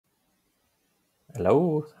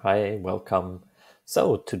Hello, hi, welcome.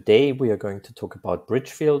 So today we are going to talk about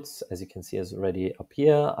bridge fields. As you can see, is already up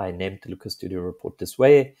here. I named the Looker Studio report this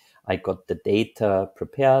way. I got the data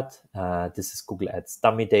prepared. This is Google Ads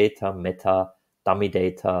dummy data, meta dummy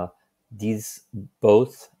data. These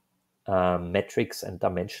both metrics and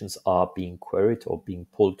dimensions are being queried or being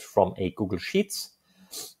pulled from a Google Sheets,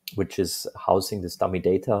 which is housing this dummy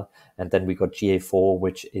data. And then we got GA4,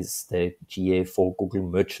 which is the GA4 Google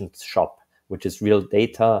Merchant Shop, which is real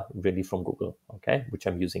data really from Google, okay, which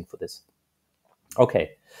I'm using for this.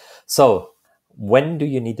 Okay, so when do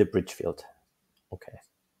you need a bridge field? Okay,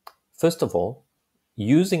 first of all,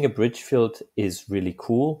 using a bridge field is really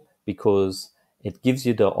cool because it gives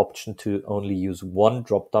you the option to only use one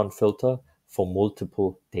drop-down filter for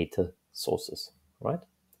multiple data sources, right?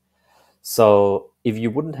 So if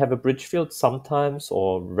you wouldn't have a bridge field sometimes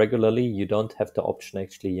or regularly, you don't have the option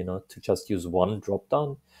actually, to just use one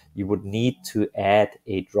drop-down. You would need to add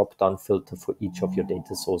a drop-down filter for each of your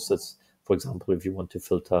data sources. For example, if you want to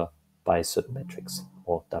filter by certain metrics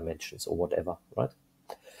or dimensions or whatever, right?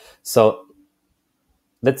 So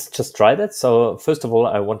let's just try that. So first of all,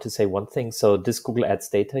 I want to say one thing. So this Google Ads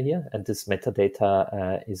data here and this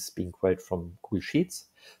metadata is being queried from Google Sheets.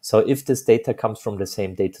 So if this data comes from the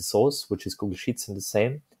same data source, which is Google Sheets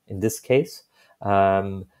in this case,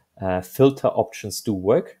 filter options do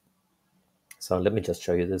work. So let me just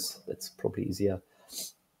show you this. That's probably easier.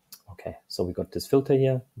 Okay, so we got this filter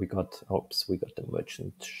here. We got the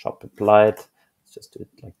merchant shop applied. Let's just do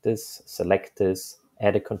it like this. Select this,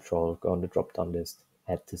 add a control, go on the drop-down list,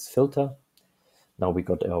 add this filter. Now we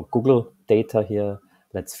got our Google data here.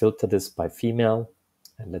 Let's filter this by female.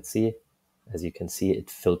 And let's see, as you can see,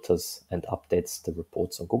 it filters and updates the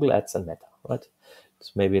reports on Google Ads and Meta, right?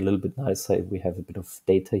 It's maybe a little bit nicer if we have a bit of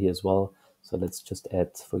data here as well. So let's just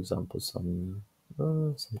add, for example, some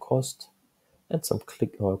cost and some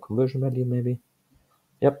click or conversion value maybe.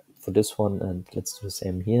 Yep, for this one. And let's do the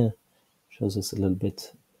same here. Shows us a little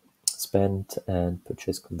bit spend and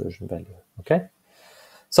purchase conversion value. Okay.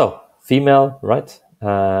 So female, right?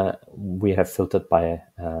 We have filtered by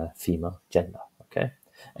female gender. Okay.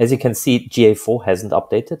 As you can see, GA4 hasn't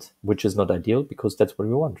updated, which is not ideal because that's what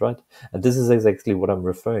we want, right? And this is exactly what I'm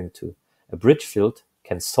referring to. A bridge field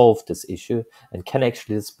can solve this issue and can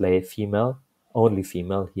actually display female, only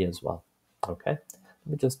female here as well. Okay. Let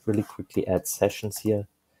me just really quickly add sessions here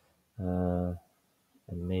and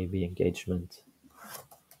maybe engagement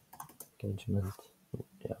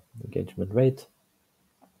rate.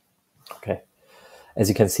 Okay. As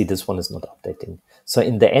you can see, this one is not updating. So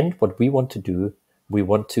in the end, what we want to do, we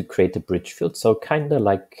want to create a bridge field. So kind of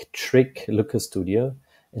like trick Looker Studio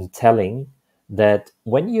in telling that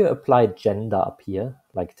when you apply gender up here,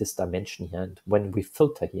 like this dimension here, and when we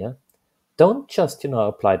filter here, don't just,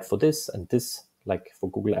 apply it for this and this, like for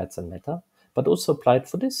Google Ads and Meta, but also apply it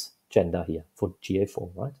for this gender here, for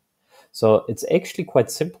GA4, right? So it's actually quite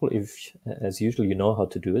simple if, as usual, you know how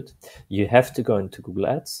to do it. You have to go into Google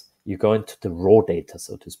Ads, you go into the raw data,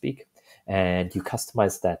 so to speak, and you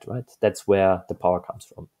customize that, right? That's where the power comes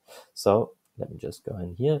from. So let me just go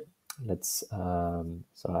in here.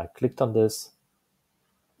 So I clicked on this,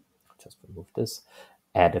 just remove this,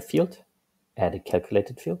 add a field, add a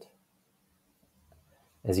calculated field.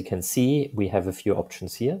 As you can see, we have a few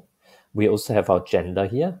options here. We also have our gender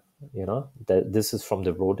here. This is from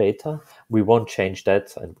the raw data. We won't change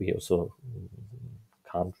that, and we also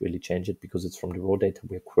can't really change it because it's from the raw data.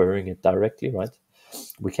 We're querying it directly, right?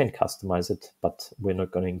 We can customize it, but we're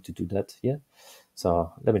not going to do that here.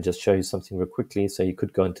 So let me just show you something real quickly. So you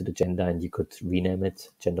could go into the gender and you could rename it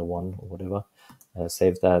gender 1 or whatever.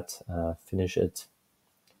 Save that, finish it.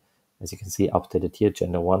 As you can see, updated here,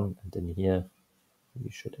 gender 1, and then here, you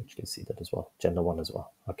should actually see that as well, gender 1 as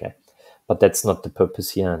well. Okay, but that's not the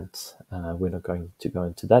purpose here, and we're not going to go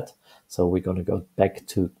into that. So we're going to go back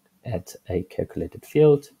to add a calculated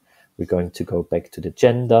field. We're going to go back to the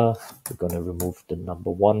gender. We're going to remove the number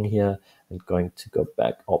 1 here and going to go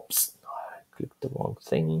back. Oops, I clicked the wrong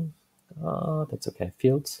thing. That's okay,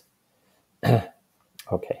 fields.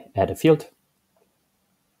 Okay, add a field,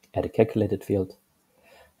 add a calculated field.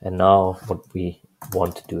 And now what we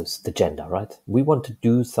want to do is the gender, right? We want to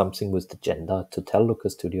do something with the gender to tell Looker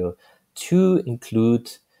Studio to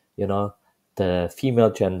include, the female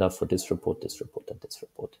gender for this report, and this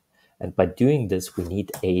report. And by doing this, we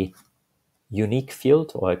need a unique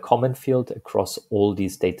field or a common field across all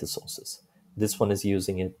these data sources. This one is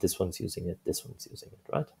using it, this one's using it, this one's using it,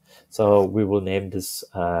 right? So we will name this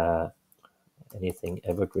anything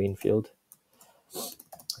evergreen field.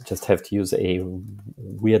 Just have to use a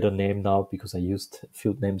weirder name now because I used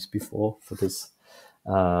field names before for this.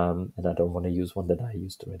 And I don't want to use one that I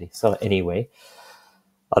used already. So anyway,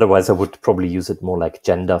 otherwise I would probably use it more like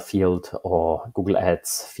gender field or Google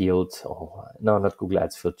Ads field, or no, not Google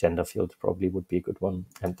Ads field, gender field probably would be a good one.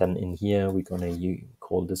 And then in here, we're going to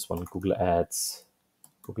call this one Google Ads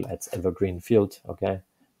evergreen field. Okay,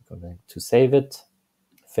 we're going to save it,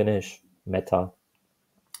 finish, meta.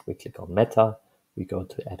 We click on meta, we go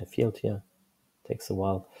to add a field here. Takes a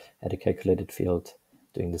while. Add a calculated field,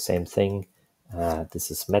 doing the same thing. This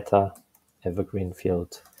is meta, evergreen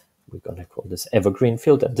field. We're going to call this evergreen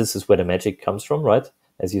field, and this is where the magic comes from, right?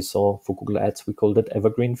 As you saw, for Google Ads, we called it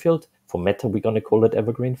evergreen field. For Meta, we're going to call it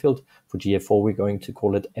evergreen field. For GA4, we're going to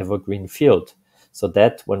call it evergreen field. So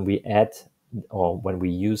that when we add, or when we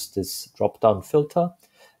use this drop-down filter,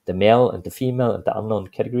 the male and the female and the unknown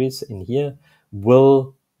categories in here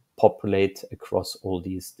will populate across all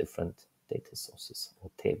these different data sources or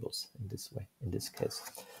tables in this way. In this case,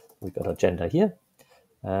 we got our gender here,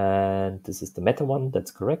 and this is the meta one.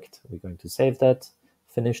 That's correct. We're going to save that,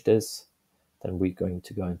 finish this. Then we're going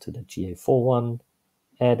to go into the GA4 one,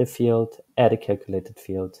 add a field, add a calculated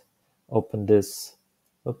field, open this,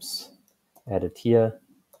 oops, add it here,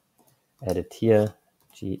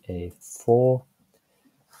 GA4,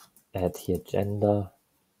 add here gender,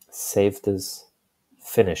 save this,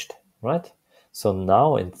 finished, right? So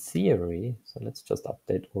now in theory, so let's just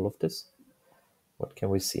update all of this. What can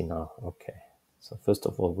we see now? Okay, so first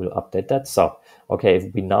of all, we'll update that. So, okay,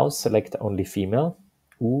 if we now select only female,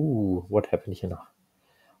 ooh, what happened here now?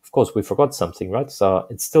 Of course, we forgot something, right? So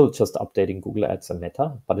it's still just updating Google Ads and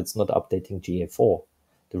Meta, but it's not updating GA4.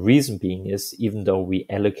 The reason being is, even though we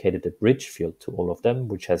allocated a bridge field to all of them,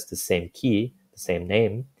 which has the same key, the same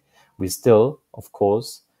name, we still, of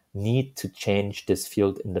course, need to change this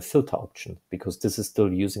field in the filter option, because this is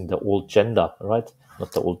still using the old gender, right?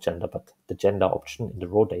 Not the old gender, but the gender option in the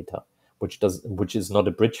raw data, which is not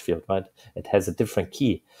a bridge field, right? It has a different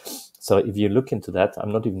key. So if you look into that,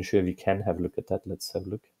 I'm not even sure if you can have a look at that. Let's have a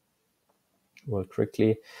look real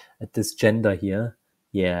quickly at this gender here.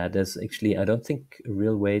 Yeah, there's actually, I don't think a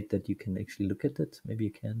real way that you can actually look at it. Maybe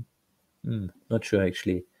you can. Not sure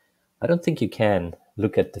actually. I don't think you can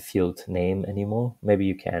look at the field name anymore. Maybe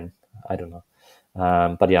you can. I don't know.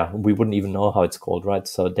 But yeah, we wouldn't even know how it's called, right?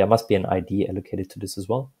 So there must be an ID allocated to this as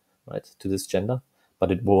well, right? To this gender.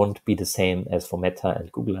 But it won't be the same as for Meta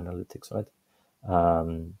and Google Analytics, right?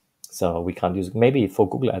 So we can't use it. Maybe for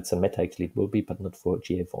Google Ads and Meta actually it will be, but not for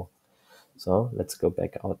GA4. So let's go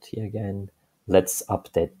back out here again. Let's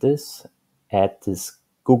update this. Add this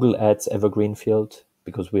Google Ads evergreen field,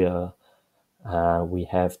 because we have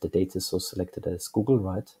the data source selected as Google,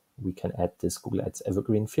 right? We can add this Google Ads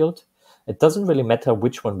evergreen field. It doesn't really matter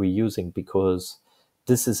which one we're using, because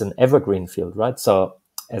this is an evergreen field, right? So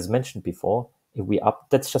as mentioned before, if we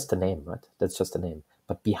that's just a name, right? That's just a name.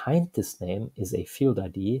 But behind this name is a field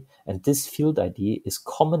ID, and this field ID is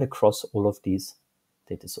common across all of these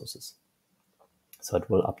data sources. So it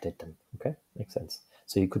will update them. Okay, makes sense.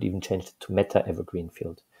 So you could even change it to Meta evergreen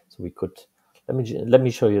field. So we could, let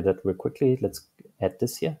me show you that real quickly. Let's add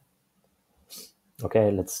this here.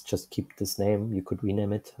 Okay, let's just keep this name. You could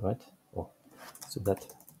rename it, right? Oh, let's do that.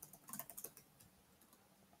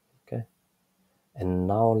 Okay. And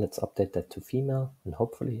now let's update that to female, and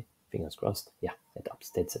hopefully, fingers crossed, yeah, it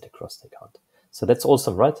updates it across the account. So that's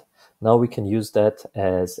awesome, right? Now we can use that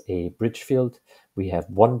as a bridge field. We have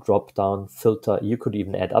one drop-down filter. You could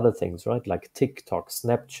even add other things, right? Like TikTok,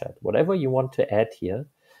 Snapchat, whatever you want to add here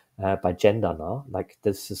by gender now. Like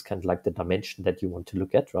this is kind of like the dimension that you want to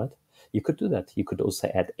look at, right? You could do that. You could also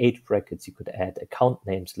add age brackets. You could add account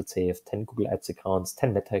names. Let's say you have 10 Google Ads accounts,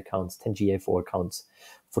 10 Meta accounts, 10 GA4 accounts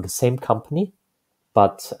for the same company.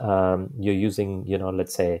 But you're using,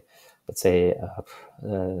 let's say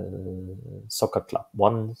Soccer Club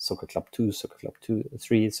 1, Soccer Club 2, Soccer Club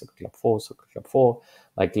 3, Soccer Club 4, Soccer Club 4.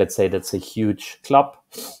 Like, let's say that's a huge club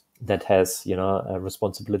that has, a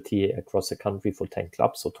responsibility across the country for 10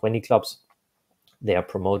 clubs or 20 clubs. They are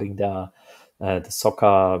promoting the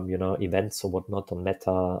soccer, events or whatnot on Meta,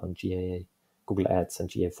 on Google Ads and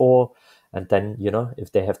GA4. And then,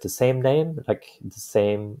 if they have the same name, like the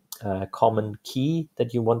same common key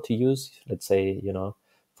that you want to use, let's say,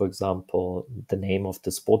 for example, the name of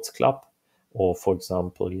the sports club, or for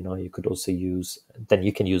example, you could also use, then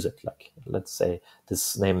you can use it. Like, let's say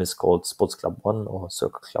this name is called Sports Club 1 or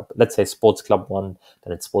Circle Club. Let's say Sports Club 1,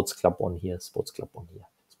 then it's Sports Club 1 here, Sports Club 1 here,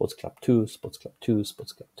 Sports Club 2, Sports Club 2,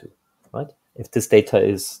 Sports Club 2, right? If this data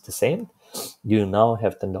is the same, you now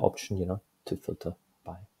have then the option, to filter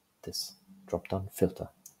by this drop-down filter.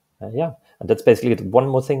 Yeah, and that's basically it. One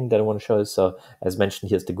more thing that I want to show is, as mentioned,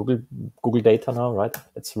 here's the Google data now, right?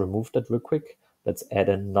 Let's remove that real quick. Let's add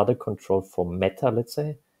another control for meta, let's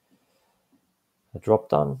say, a drop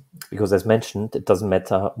down, because as mentioned, it doesn't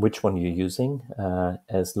matter which one you're using,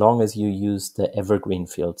 as long as you use the evergreen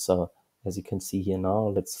field. So as you can see here now,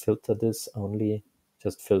 let's filter this only,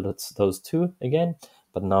 just filter those two again.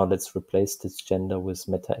 But now let's replace this gender with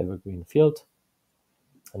meta evergreen field.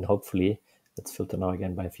 And hopefully, let's filter now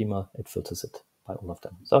again by female. It filters it by all of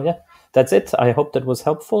them. So yeah, that's it. I hope that was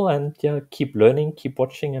helpful, and yeah, keep learning, keep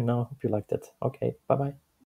watching, and now I hope you liked it. Okay, bye-bye.